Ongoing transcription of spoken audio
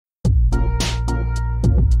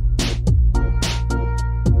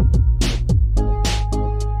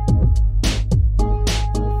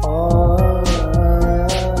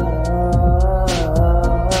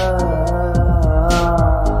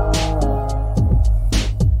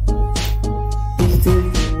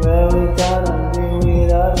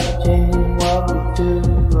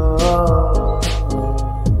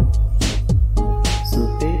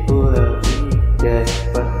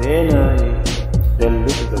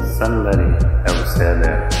somebody else said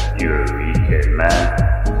that you're a wicked man.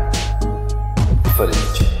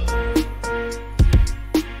 Footage.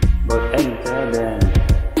 But enter them.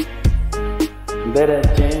 Better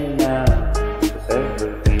change now. Cause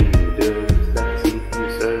everything you do is like seeking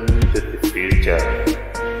certain to the future.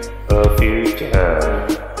 A future.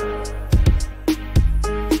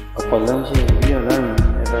 Apology, we are learning.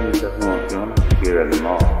 Never miss a moment. Here at the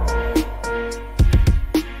mall.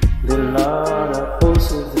 The Lord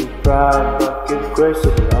opposes the proud, but gives grace to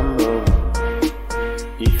the humble.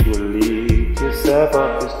 If you lift yourself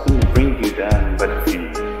up, it's going to bring you down. But if you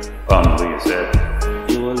humble yourself,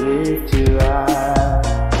 it will lift you high.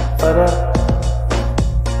 Father,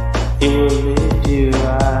 it will lift you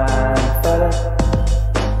high. Father,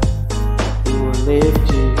 it will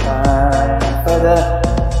lift you high. Father,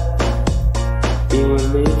 it will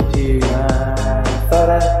lift you high.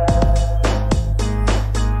 Father.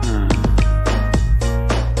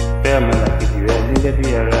 Feel me like if you had to be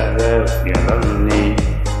around, you're lonely.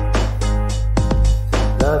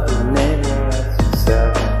 Love your neighbor as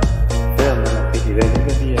yourself. Feel me like if you had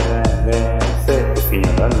to be around, say if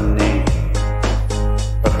you're lonely.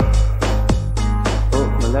 Oh,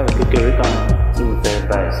 my love, could carry on. See what they're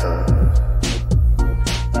by, so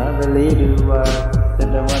I believe you are,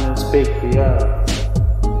 then I want to speak to you.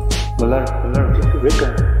 My love, could carry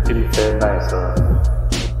on. See what they're by, so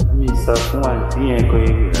sọ fún àǹtí yẹn kó yé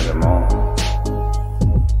ìrẹ̀lẹ̀ mọ́.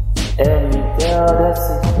 Let me tell that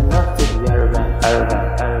sister not to be arrogant,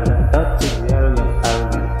 not to be arrogant,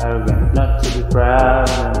 not to be proud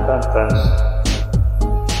and pompous.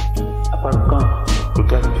 Apárùkán kò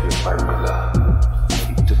gbà jù ìpàrùkọ̀lá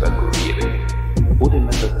ìtúbàgò rẹ̀. Ó lè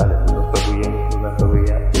má sọ kalẹ̀ ní ọ̀pọ̀lọpọ̀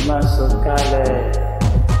ó máa sọ kalẹ̀.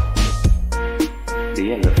 The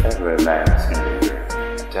end of every man's in the year.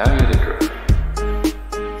 Tell you the truth.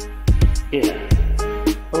 Yeah.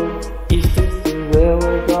 Oh, is this the way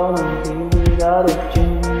we're gonna be without a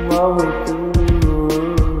change what we do?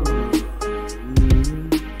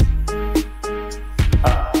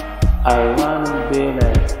 I wanna be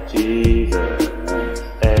like Jesus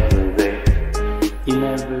every day, in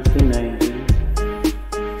everything I do.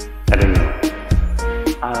 I don't know.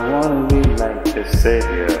 I wanna be like the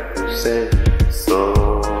Savior who said so.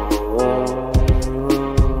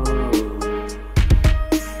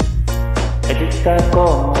 Ká kọ́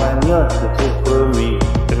ọmọ wa ní ọ̀sẹ̀ tó kúrò mi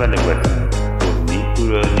tó bá lè gbẹ̀tàn kò ní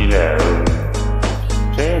kúrò nílẹ̀ o.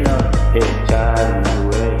 Train up a child in the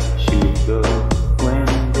way